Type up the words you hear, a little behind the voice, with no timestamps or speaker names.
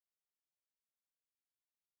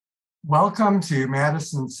Welcome to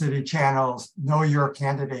Madison City Channel's Know Your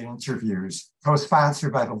Candidate interviews,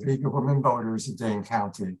 co-sponsored by the League of Women Voters of Dane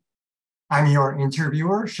County. I'm your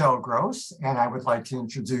interviewer, Shel Gross, and I would like to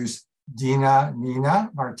introduce Dina Nina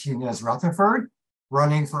Martinez-Rutherford,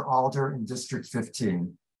 running for Alder in District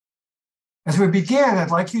 15. As we begin, I'd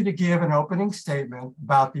like you to give an opening statement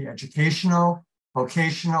about the educational,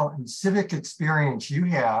 vocational, and civic experience you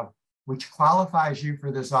have, which qualifies you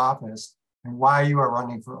for this office, and why you are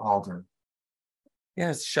running for Alder.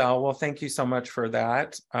 Yes, Shel. Well, thank you so much for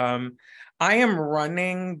that. I am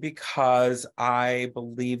running because I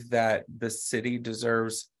believe that the city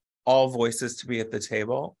deserves all voices to be at the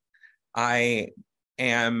table. I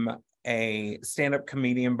am a stand-up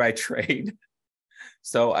comedian by trade,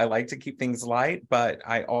 so I like to keep things light, but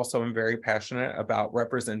I also am very passionate about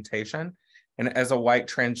representation. And as a white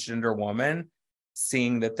transgender woman,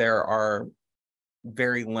 seeing that there are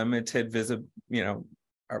very limited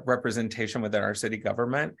representation within our city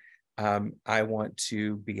government, I want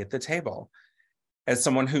to be at the table. As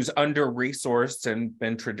someone who's under-resourced and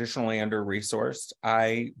been traditionally under-resourced,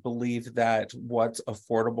 I believe that what's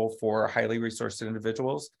affordable for highly resourced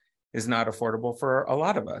individuals is not affordable for a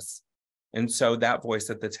lot of us. And so that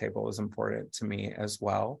voice at the table is important to me as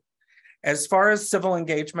well. As far as civil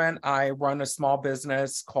engagement, I run a small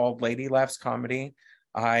business called Lady Laughs Comedy.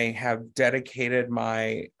 I have dedicated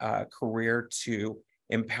my career to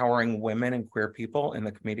empowering women and queer people in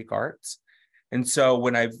the comedic arts. And so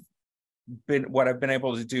what I've been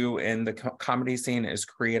able to do in the comedy scene is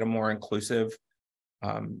create a more inclusive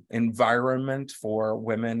environment for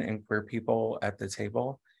women and queer people at the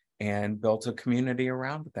table and built a community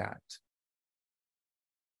around that.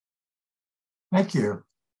 Thank you.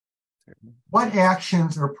 What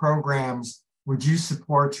actions or programs would you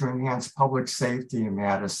support to enhance public safety in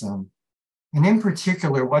Madison? And in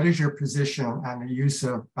particular, what is your position on the use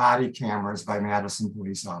of body cameras by Madison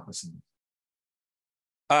police officers?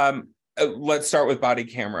 Let's start with body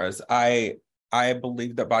cameras. I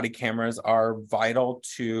believe that body cameras are vital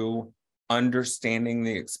to understanding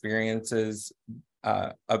the experiences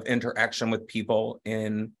of interaction with people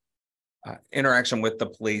in interaction with the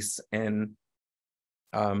police in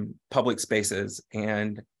public spaces.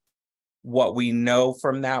 And what we know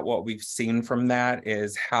from that, what we've seen from that,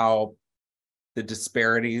 is how the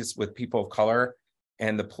disparities with people of color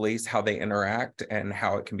and the police, how they interact and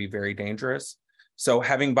how it can be very dangerous. So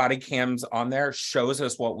having body cams on there shows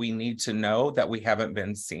us what we need to know that we haven't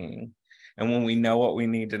been seeing. And when we know what we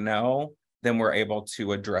need to know, then we're able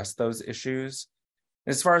to address those issues.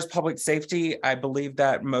 As far as public safety, I believe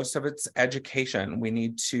that most of it's education. We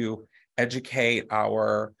need to educate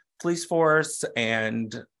our police force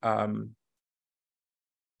and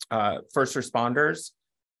first responders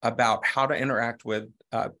about how to interact with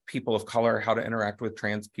people of color, how to interact with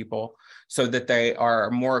trans people, so that they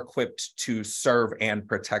are more equipped to serve and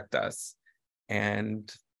protect us.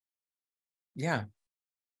 And yeah.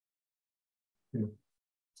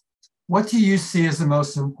 What do you see as the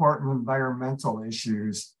most important environmental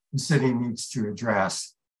issues the city needs to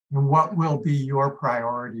address? And what will be your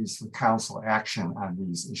priorities for council action on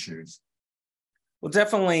these issues? Well,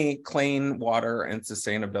 definitely clean water and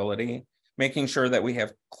sustainability, making sure that we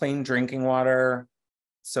have clean drinking water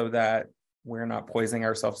so that we're not poisoning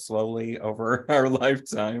ourselves slowly over our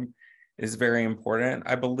lifetime is very important.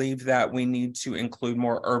 I believe that we need to include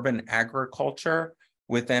more urban agriculture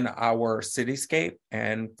within our cityscape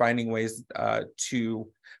and finding ways to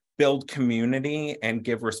build community and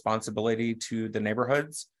give responsibility to the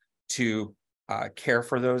neighborhoods to care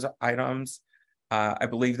for those items. I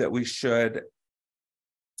believe that we should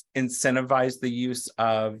incentivize the use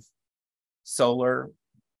of solar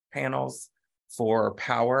panels for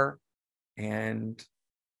power, and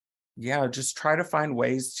just try to find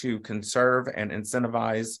ways to conserve and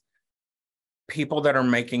incentivize people that are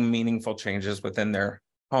making meaningful changes within their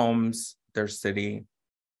homes, their city,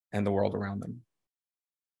 and the world around them.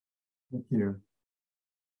 Thank you.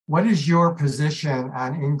 What is your position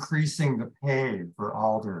on increasing the pay for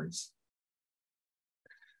alders?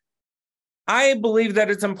 I believe that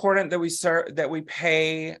it's important that we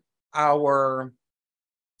pay our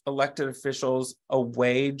elected officials a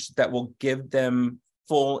wage that will give them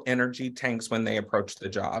full energy tanks when they approach the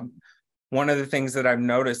job. One of the things that I've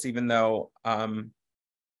noticed, even though,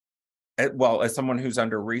 as someone who's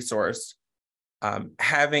under-resourced,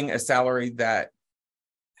 having a salary that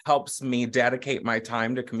helps me dedicate my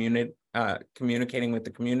time to communicating with the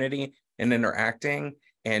community and interacting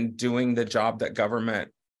and doing the job that government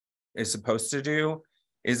is supposed to do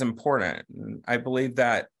is important. I believe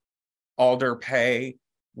that alder pay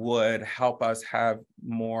would help us have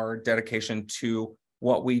more dedication to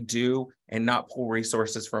what we do and not pull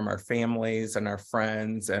resources from our families and our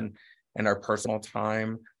friends and our personal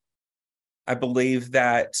time. I believe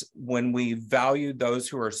that when we value those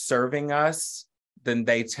who are serving us, then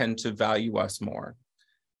they tend to value us more.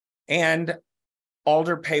 And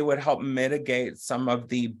alder pay would help mitigate some of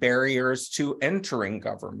the barriers to entering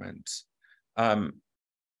government.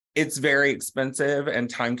 It's very expensive and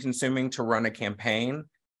time-consuming to run a campaign.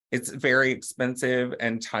 It's very expensive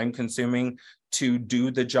and time-consuming to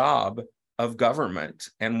do the job of government.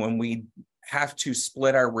 And when we have to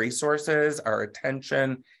split our resources, our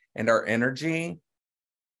attention, and our energy,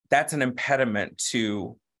 that's an impediment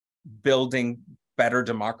to building better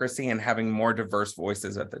democracy and having more diverse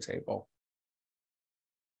voices at the table.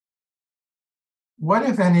 What,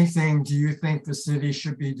 if anything, do you think the city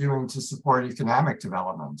should be doing to support economic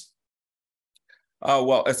development?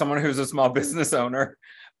 Well, as someone who's a small business owner,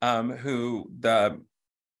 my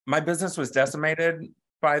business was decimated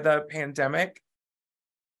by the pandemic.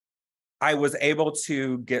 I was able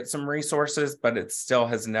to get some resources, but it still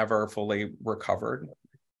has never fully recovered,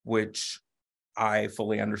 which I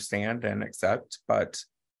fully understand and accept. But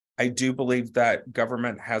I do believe that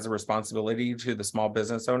government has a responsibility to the small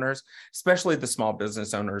business owners, especially the small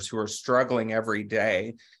business owners who are struggling every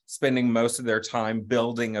day, spending most of their time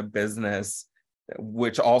building a business,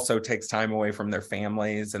 which also takes time away from their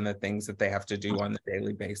families and the things that they have to do on a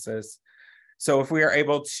daily basis. So if we are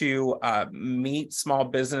able to meet small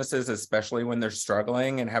businesses, especially when they're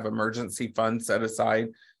struggling, and have emergency funds set aside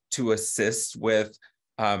to assist with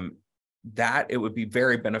that, it would be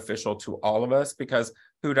very beneficial to all of us, because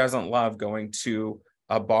who doesn't love going to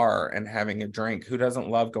a bar and having a drink? Who doesn't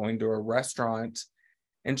love going to a restaurant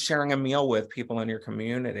and sharing a meal with people in your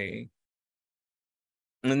community?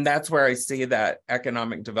 And that's where I see that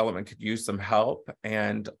economic development could use some help,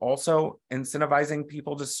 and also incentivizing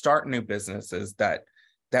people to start new businesses that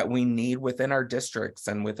we need within our districts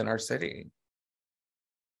and within our city.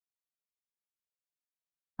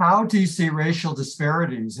 How do you see racial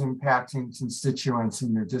disparities impacting constituents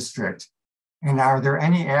in your district? And are there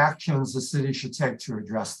any actions the city should take to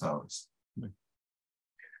address those?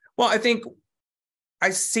 Well, I think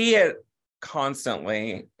I see it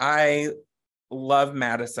constantly. I love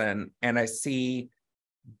Madison, and I see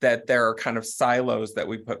that there are kind of silos that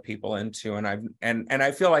we put people into, and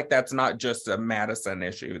I feel like that's not just a Madison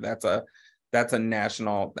issue. That's a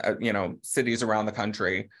national, cities around the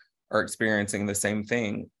country are experiencing the same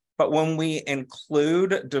thing. But when we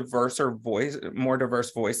include more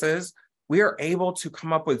diverse voices, we are able to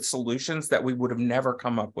come up with solutions that we would have never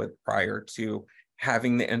come up with prior to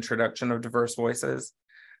having the introduction of diverse voices.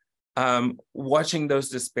 Watching those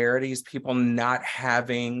disparities, people not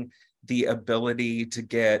having the ability to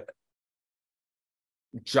get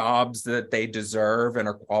jobs that they deserve and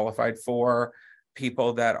are qualified for,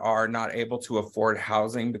 people that are not able to afford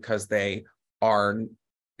housing because they are,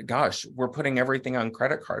 we're putting everything on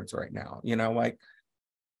credit cards right now.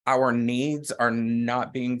 Our needs are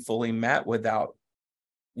not being fully met without,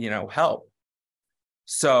 help.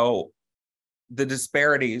 So the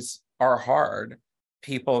disparities are hard.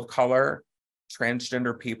 People of color,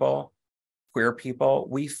 transgender people, queer people,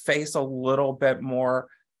 we face a little bit more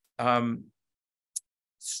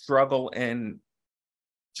struggle in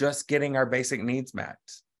just getting our basic needs met,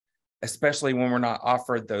 especially when we're not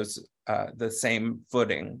offered those the same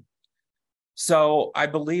footing. So I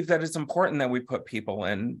believe that it's important that we put people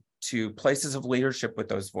into places of leadership with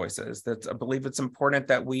those voices. I believe it's important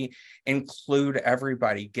that we include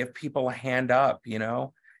everybody, give people a hand up,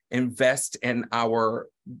 invest in more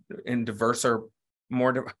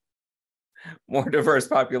diverse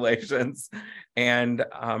populations, and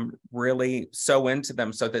really sow into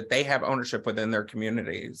them so that they have ownership within their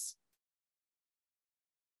communities.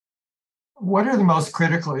 What are the most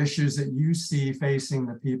critical issues that you see facing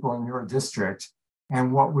the people in your district,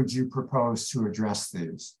 and what would you propose to address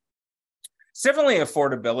these? It's definitely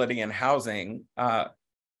affordability and housing.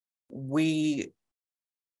 We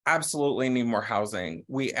absolutely need more housing.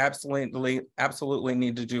 We absolutely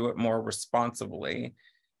need to do it more responsibly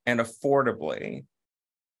and affordably.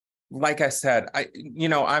 Like I said,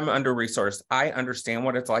 I'm under-resourced. I understand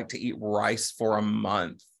what it's like to eat rice for a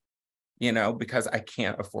month, because I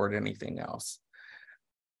can't afford anything else.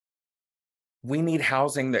 We need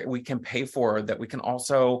housing that we can pay for, that we can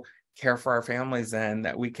also care for our families in,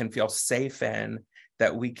 that we can feel safe in,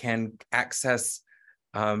 that we can access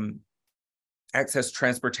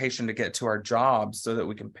transportation to get to our jobs so that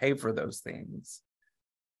we can pay for those things.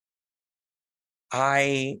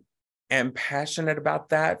 I am passionate about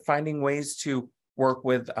that, finding ways to work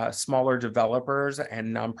with smaller developers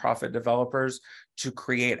and nonprofit developers to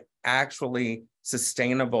create actually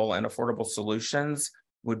sustainable and affordable solutions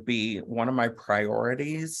would be one of my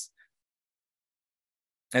priorities.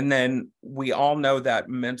 And then we all know that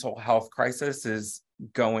mental health crisis is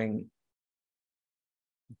going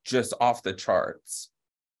just off the charts.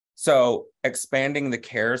 So expanding the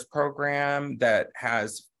CARES program that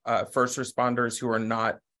has first responders who are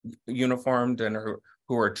not uniformed and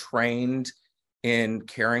who are trained in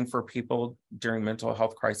caring for people during mental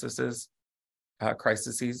health crises is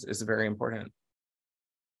very important.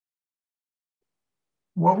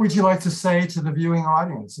 What would you like to say to the viewing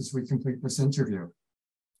audience as we complete this interview?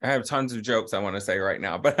 I have tons of jokes I want to say right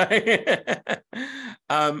now, but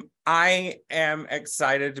I am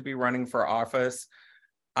excited to be running for office.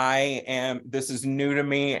 This is new to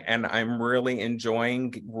me, and I'm really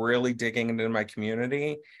enjoying really digging into my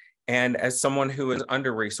community. And as someone who is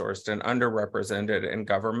under-resourced and underrepresented in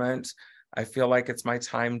government, I feel like it's my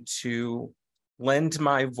time to lend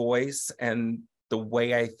my voice and the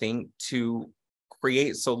way I think to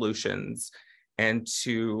create solutions and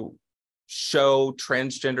to show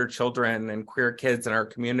transgender children and queer kids in our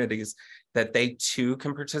communities that they too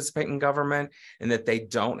can participate in government and that they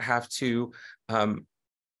don't have to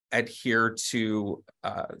adhere to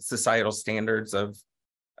societal standards of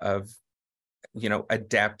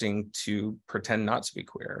adapting to pretend not to be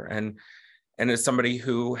queer. And as somebody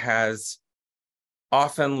who has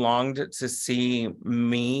often longed to see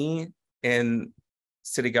me in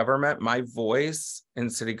city government, my voice in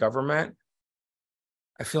city government,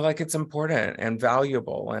 I feel like it's important and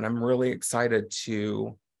valuable, and I'm really excited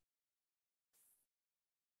to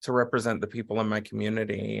represent the people in my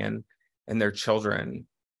community and their children.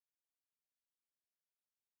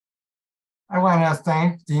 I want to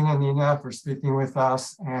thank Dina Nina for speaking with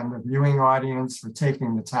us and the viewing audience for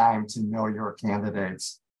taking the time to know your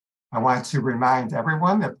candidates. I want to remind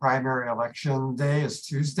everyone that primary election day is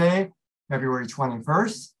Tuesday, February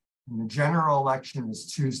 21st, and the general election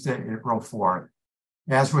is Tuesday, April 4th.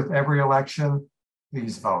 As with every election,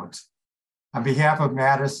 please vote. On behalf of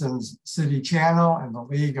Madison's City Channel and the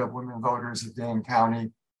League of Women Voters of Dane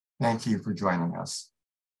County, thank you for joining us.